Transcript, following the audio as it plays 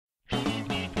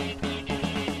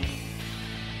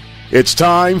It's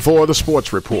time for the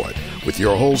Sports Report with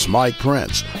your host, Mike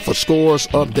Prince. For scores,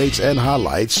 updates, and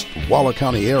highlights, Waller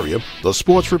County area, the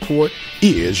Sports Report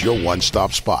is your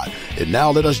one-stop spot. And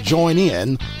now let us join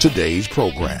in today's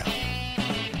program.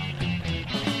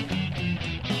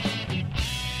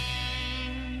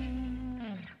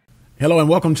 Hello and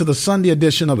welcome to the Sunday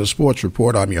edition of the Sports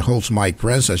Report. I'm your host, Mike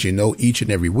Prince. As you know, each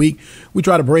and every week, we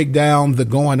try to break down the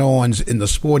going-ons in the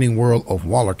sporting world of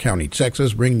Waller County,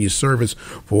 Texas, bringing you service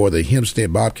for the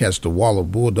Hempstead Bobcats, the Waller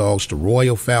Bulldogs, the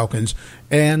Royal Falcons,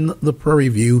 and the Prairie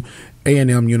View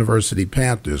A&M University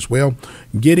Panthers. Well,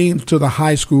 getting to the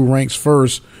high school ranks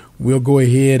first, we'll go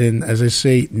ahead and, as I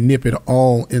say, nip it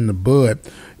all in the bud.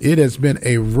 It has been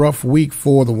a rough week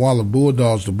for the Waller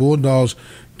Bulldogs. The Bulldogs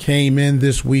came in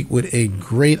this week with a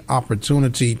great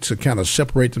opportunity to kind of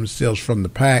separate themselves from the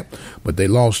pack, but they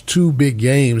lost two big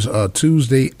games,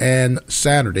 Tuesday and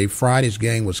Saturday. Friday's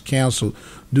game was canceled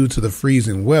due to the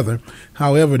freezing weather.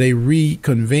 However, they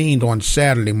reconvened on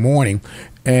Saturday morning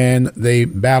and they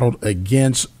battled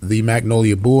against the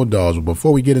Magnolia Bulldogs.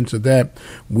 Before we get into that,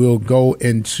 we'll go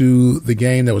into the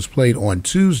game that was played on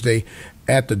Tuesday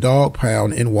at the Dog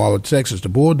Pound in Waller, Texas. The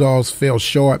Bulldogs fell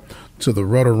short to the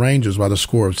Rudder Rangers by the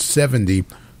score of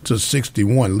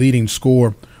 70-61. Leading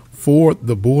scorer for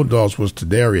the Bulldogs was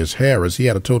Tadarius Harris. He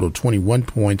had a total of 21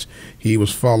 points. He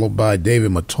was followed by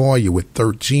David Matoya with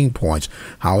 13 points.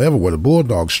 However, where the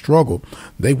Bulldogs struggled,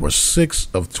 they were 6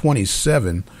 of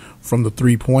 27 from the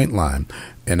three-point line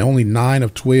and only 9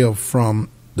 of 12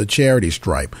 from the charity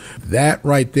stripe. That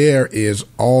right there is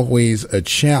always a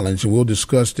challenge, and we'll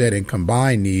discuss that and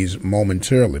combine these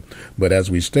momentarily. But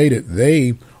as we stated,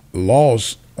 they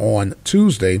lost on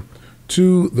Tuesday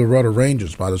to the Rudder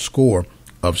Rangers by the score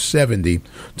of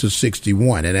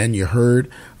 70-61. And then you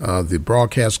heard the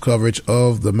broadcast coverage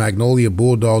of the Magnolia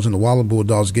Bulldogs and the Waller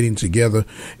Bulldogs getting together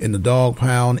in the Dog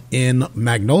Pound in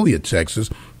Magnolia, Texas.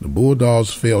 The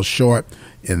Bulldogs fell short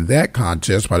in that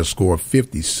contest by the score of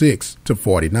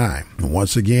 56-49. And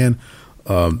once again,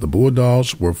 the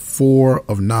Bulldogs were 4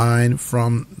 of 9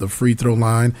 from the free throw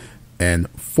line and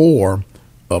 4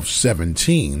 of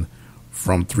 17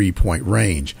 from three-point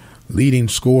range. Leading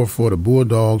scorer for the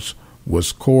Bulldogs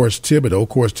was Corus Thibodeau.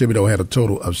 Corus Thibodeau had a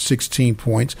total of 16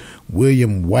 points.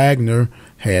 William Wagner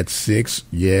had 6.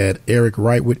 You had Eric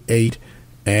Wright with 8,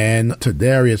 and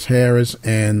Tadarius Harris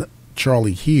and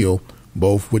Charlie Hill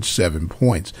both with 7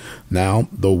 points. Now,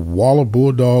 the Waller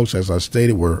Bulldogs, as I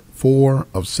stated, were 4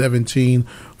 of 17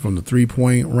 from the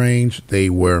three-point range. They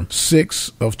were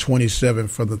 6 of 27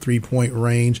 from the three-point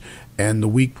range. And the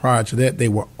week prior to that, they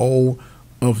were 0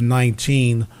 of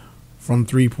 19 from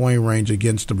three-point range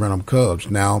against the Brenham Cubs.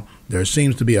 Now, there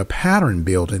seems to be a pattern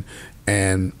building,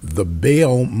 and the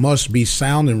bell must be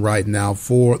sounding right now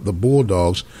for the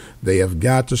Bulldogs. They have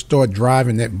got to start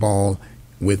driving that ball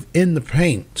within the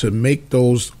paint to make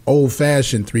those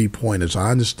old-fashioned three-pointers.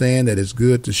 I understand that it's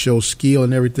good to show skill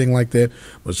and everything like that,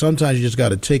 but sometimes you just got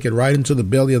to take it right into the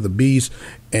belly of the beast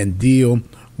and deal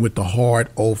with the hard,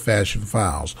 old-fashioned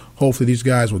fouls. Hopefully these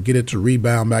guys will get it to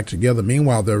rebound back together.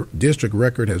 Meanwhile, their district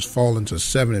record has fallen to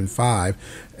 7-5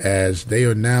 as they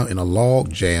are now in a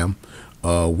log jam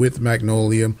with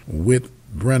Magnolia, with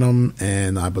Brenham,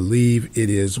 and I believe it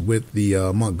is with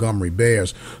the Montgomery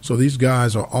Bears. So these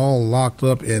guys are all locked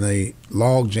up in a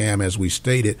log jam, as we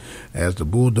stated, as the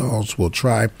Bulldogs will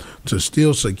try to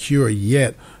still secure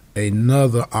yet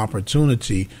another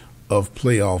opportunity of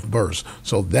playoff bursts.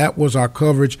 So that was our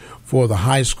coverage for the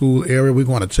high school area. We're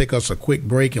going to take us a quick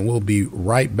break, and we'll be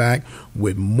right back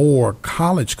with more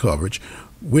college coverage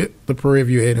with the Prairie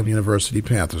View A&M University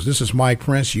Panthers. This is Mike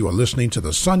Prince. You are listening to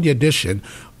the Sunday edition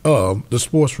of the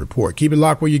Sports Report. Keep it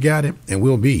locked where you got it, and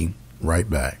we'll be right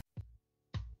back.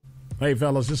 Hey,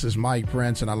 fellas, this is Mike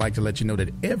Prince, and I'd like to let you know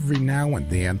that every now and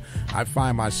then I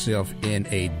find myself in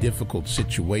a difficult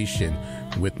situation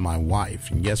with my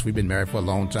wife. And yes, we've been married for a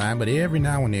long time, but every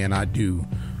now and then I do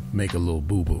make a little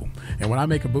boo-boo. And when I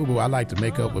make a boo-boo, I like to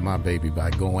make up with my baby by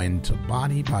going to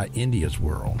Body by India's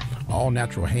World,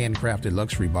 all-natural handcrafted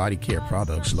luxury body care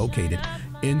products located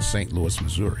in St. Louis,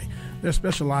 Missouri. They're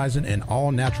specializing in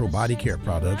all-natural body care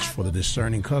products for the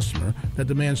discerning customer that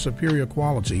demands superior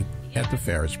quality at the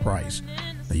fairest price.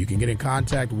 Now, you can get in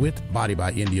contact with Body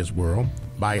by India's World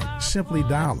by simply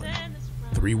dialing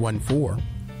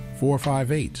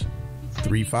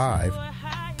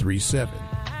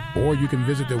 314-458-3537, or you can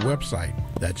visit their website.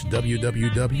 That's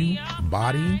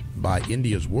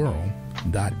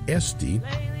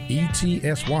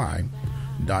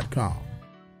www.bodybyindiasworld.com.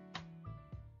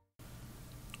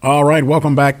 All right,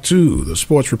 welcome back to the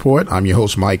Sports Report. I'm your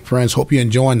host, Mike Prince. Hope you're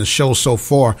enjoying the show so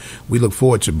far. We look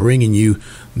forward to bringing you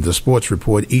the Sports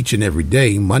Report each and every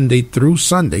day, Monday through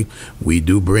Sunday. We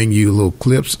do bring you little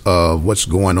clips of what's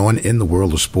going on in the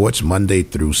world of sports Monday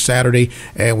through Saturday,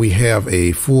 and we have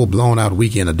a full blown out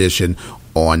weekend edition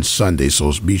on Sunday.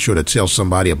 So be sure to tell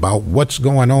somebody about what's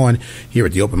going on here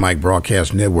at the Open Mic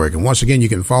Broadcast Network. And once again, you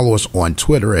can follow us on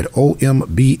Twitter at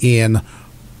OMBN_radio.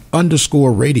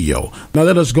 Now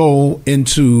let us go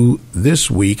into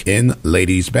this week in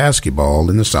ladies basketball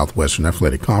in the Southwestern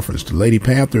Athletic Conference. The Lady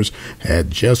Panthers had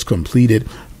just completed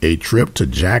a trip to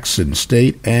Jackson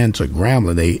State and to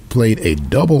Grambling. They played a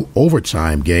double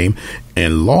overtime game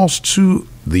and lost to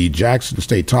the Jackson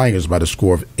State Tigers by the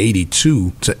score of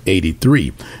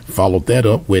 82-83. Followed that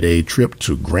up with a trip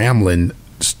to Grambling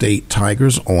State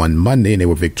Tigers on Monday, and they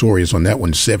were victorious on that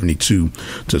one,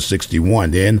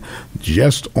 72-61. Then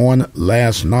just on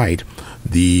last night,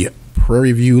 the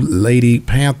Prairie View Lady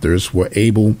Panthers were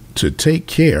able to take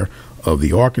care of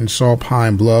the Arkansas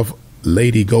Pine Bluff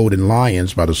Lady Golden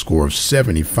Lions by the score of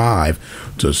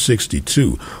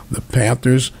 75-62. The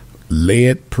Panthers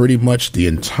led pretty much the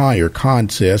entire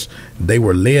contest. They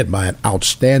were led by an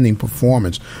outstanding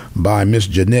performance by Miss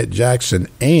Jeanette Jackson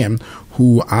and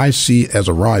who I see as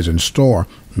a rising star,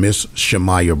 Miss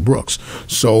Shamiya Brooks.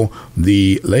 So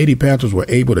the Lady Panthers were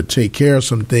able to take care of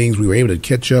some things. We were able to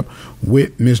catch up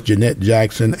with Miss Jeanette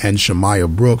Jackson and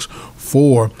Shamiya Brooks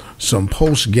for some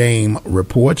post-game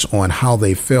reports on how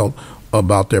they felt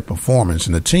about their performance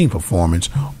and the team performance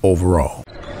overall.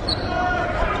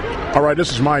 All right,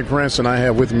 this is Mike Prince, and I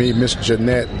have with me Miss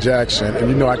Jeanette Jackson. And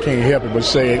you know I can't help it but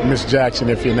say Miss Jackson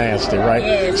if you're nasty, right?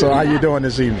 Yes. So how you doing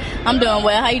this evening? I'm doing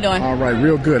well. How you doing? All right,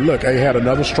 real good. Look, I had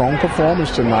another strong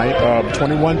performance tonight,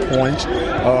 21 points.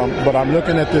 But I'm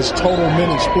looking at this total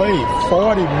minutes played,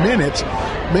 40 minutes.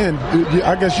 Man,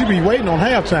 I guess you be waiting on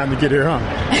halftime to get here, huh?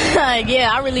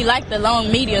 Yeah, I really like the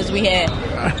long medias we had.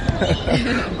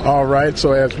 All right,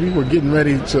 so as we were getting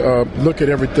ready to look at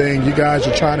everything, you guys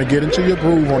are trying to get into your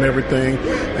groove on everything,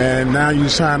 and now you're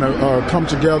trying to come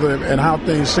together and how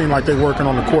things seem like they're working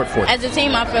on the court for you. As a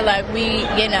team, I feel like we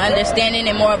get an understanding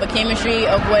and more of a chemistry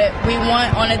of what we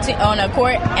want on a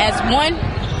court as one.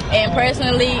 And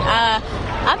personally,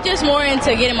 I'm just more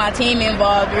into getting my team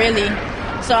involved, really.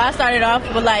 So I started off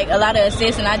with like a lot of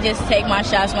assists, and I just take my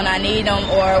shots when I need them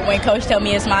or when coach tell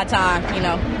me it's my time, you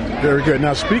know. Very good.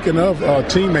 Now, speaking of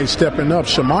teammates stepping up,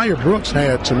 Shamiya Brooks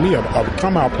had, to me, a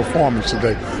come-out performance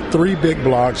today. 3 big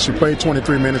blocks. She played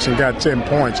 23 minutes and got 10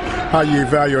 points. How you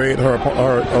evaluate her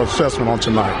assessment on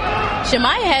tonight?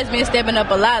 Shamiya has been stepping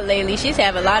up a lot lately. She's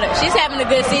having a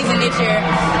good season this year.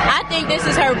 I think this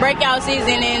is her breakout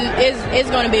season, and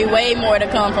it's going to be way more to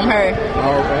come from her.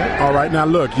 All right. Now,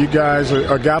 look, you guys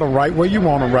are got them right where you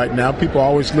want them right now. People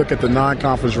always look at the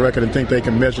non-conference record and think they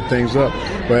can measure things up.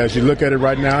 But as you look at it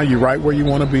right now, you're right where you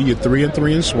want to be. You're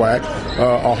 3-3 in SWAC.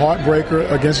 A heartbreaker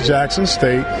against Jackson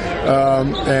State.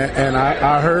 And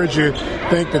I heard you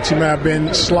think that you might have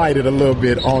been slighted a little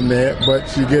bit on that,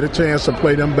 but you get a chance to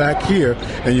play them back here,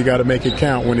 and you got to make it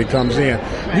count when it comes in.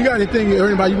 You got anything or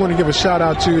anybody you want to give a shout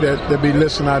out to that be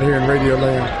listening out here in Radio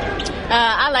Land?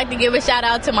 I'd like to give a shout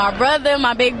out to my brother,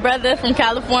 my big brother from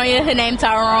California. Her name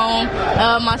Tyrone,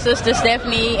 my sister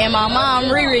Stephanie, and my mom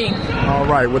Riri. All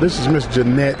right. Well, this is Miss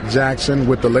Jeanette Jackson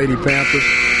with the Lady Panthers.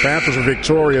 Panthers were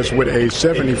victorious with a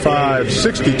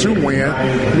 75-62 win.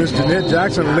 Miss Jeanette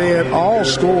Jackson led all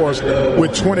scores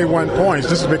with 21 points.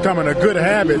 This is becoming a good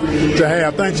habit to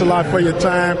have. Thanks a lot for your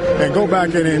time, and go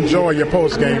back and enjoy your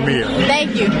post-game meal.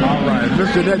 Thank you. All right.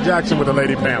 Miss Jeanette Jackson with the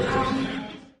Lady Panthers.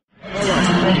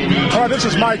 All right, this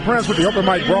is Mike Prince with the Open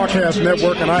Mic Broadcast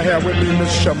Network, and I have with me Miss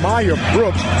Shamiya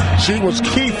Brooks. She was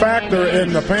key factor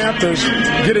in the Panthers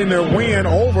getting their win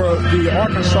over the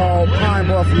Arkansas Pine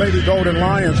Bluff Lady Golden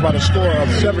Lions by the score of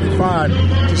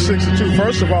 75-62.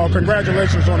 First of all,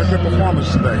 congratulations on a good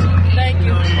performance today. Thank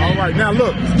you. All right, now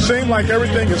look, seemed like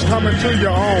everything is coming to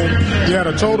your own. You had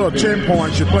a total of 10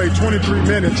 points. You played 23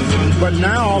 minutes, but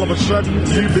now all of a sudden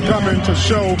you're becoming to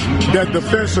show that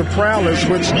defensive prowess,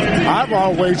 which I've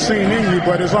always seen in you,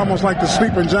 but it's almost like the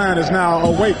sleeping giant is now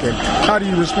awakened. How do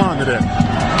you respond to that?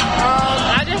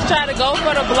 I just try to go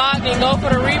for the block and go for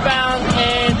the rebound,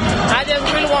 and I just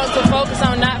really want to focus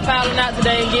on not fouling out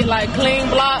today and get like clean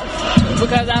blocks,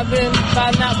 because I've been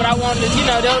fouling out, but I wanted to,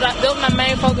 that was my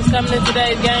main focus coming in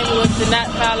today's game, was to not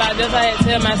foul out. Just I had to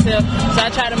tell myself. So I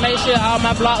try to make sure all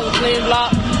my blocks were clean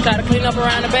blocks, try to clean up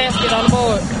around the basket on the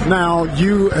board. Now,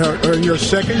 you are in your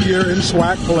second year in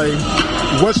SWAC play.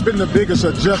 What's been the biggest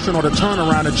adjustment or the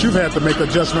turnaround that you've had to make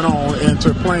adjustment on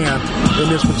into playing in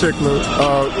this particular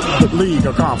league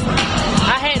or conference?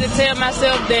 I had to tell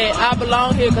myself that I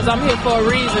belong here because I'm here for a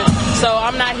reason. So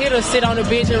I'm not here to sit on the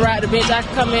bench and ride the bench. I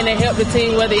can come in and help the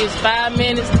team, whether it's 5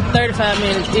 minutes, 35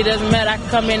 minutes. It doesn't matter. I can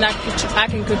come in, I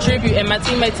can contribute, and my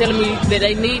teammates telling me that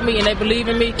they need me and they believe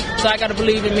in me. So I got to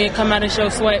believe in me and come out and show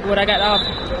SWAC what I got to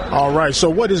offer. All right. So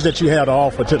what is that you have to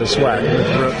offer to the SWAC,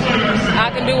 Ms. Brooks? I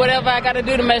can do whatever I got to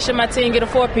do to make sure my team get a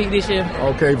 4-peat this year.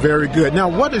 Okay, very good. Now,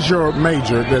 what is your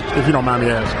major, if you don't mind me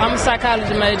asking? I'm a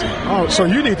psychology major. Oh, so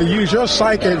you need to use your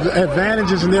psych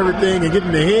advantages and everything and get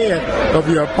in the head of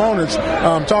your opponents.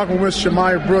 Talking with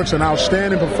Shamiya Brooks, an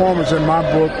outstanding performance in my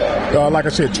book. Like I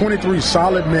said, 23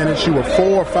 solid minutes. You were 4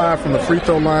 or 5 from the free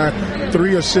throw line,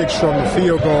 3 or 6 from the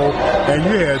field goal, and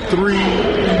you had 3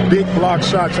 big block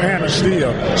shots and a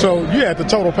steal. So you had the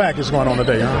total package going on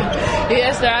today, huh?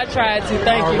 Yes, sir. I tried to.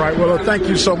 Thank you. All right. Well, thank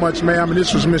you so much, ma'am. And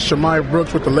this was Miss Shamiya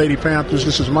Brooks with the Lady Panthers.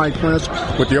 This is Mike Prince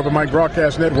with the Open Mic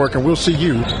Broadcast Network, and we'll see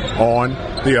you on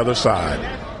the other side.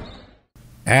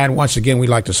 And once again, we'd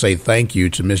like to say thank you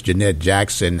to Miss Jeanette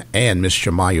Jackson and Miss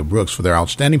Shamiya Brooks for their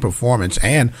outstanding performance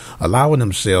and allowing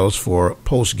themselves for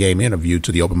post-game interview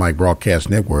to the Open Mic Broadcast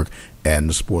Network and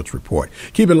the Sports Report.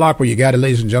 Keep it locked where you got it,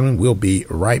 ladies and gentlemen. We'll be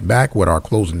right back with our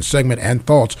closing segment and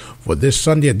thoughts for this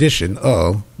Sunday edition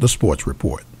of the Sports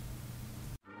Report.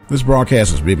 This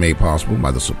broadcast has been made possible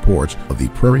by the support of the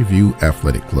Prairie View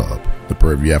Athletic Club. The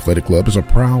Prairie View Athletic Club is a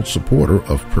proud supporter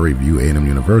of Prairie View A&M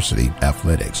University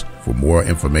athletics. For more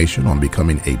information on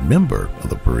becoming a member of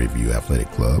the Prairie View Athletic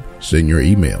Club, send your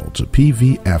email to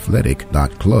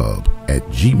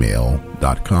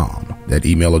pvathletic.club@gmail.com. That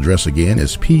email address again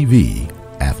is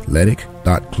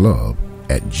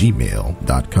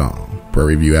pvathletic.club@gmail.com.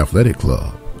 Prairie View Athletic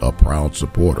Club, a proud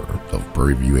supporter of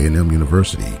Prairie View A&M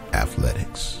University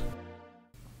athletics.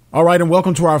 All right, and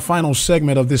welcome to our final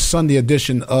segment of this Sunday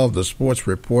edition of the Sports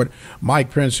Report. Mike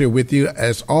Prince here with you.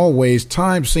 As always,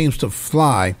 time seems to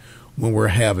fly when we're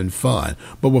having fun.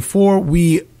 But before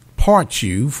we part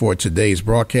you for today's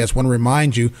broadcast, I want to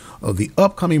remind you of the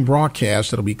upcoming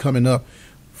broadcast that'll be coming up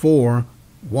for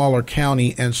Waller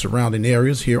County and surrounding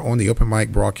areas here on the Open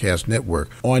Mic Broadcast Network.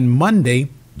 On Monday,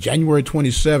 January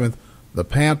 27th, the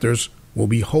Panthers will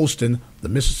be hosting the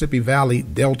Mississippi Valley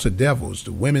Delta Devils.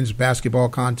 The women's basketball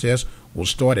contest will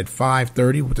start at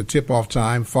 5:30 with the tip-off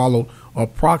time, followed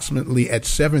approximately at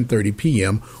 7:30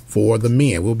 p.m. for the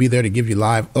men. We'll be there to give you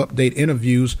live update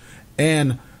interviews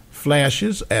and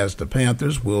flashes as the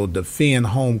Panthers will defend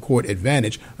home court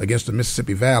advantage against the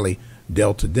Mississippi Valley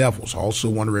Delta Devils. Also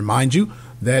want to remind you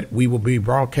that we will be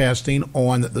broadcasting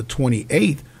on the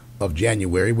 28th of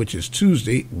January, which is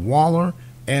Tuesday, Waller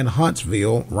and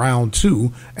Huntsville round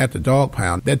 2 at the Dog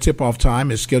Pound. That tip-off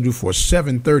time is scheduled for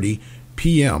 7:30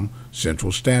 p.m.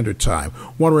 Central Standard Time.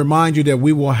 Want to remind you that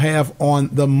we will have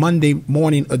on the Monday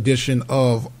morning edition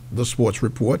of the Sports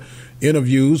Report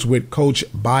interviews with Coach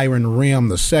Byron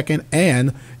Rim II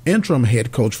and interim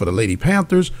head coach for the Lady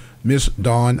Panthers, Miss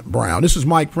Dawn Brown. This is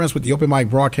Mike Prince with the Open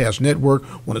Mic Broadcast Network.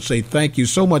 I want to say thank you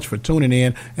so much for tuning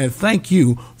in, and thank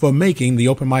you for making the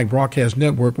Open Mic Broadcast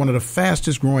Network one of the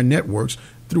fastest growing networks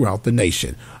throughout the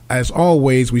nation. As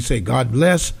always, we say God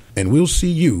bless, and we'll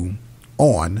see you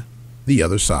on the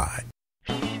other side.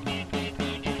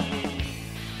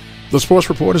 The Sports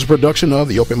Report is a production of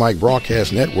the Open Mic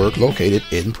Broadcast Network located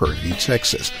in Prairie View,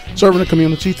 Texas. Serving the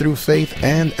community through faith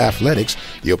and athletics,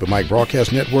 the Open Mic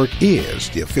Broadcast Network is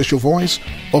the official voice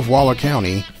of Waller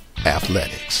County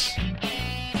athletics.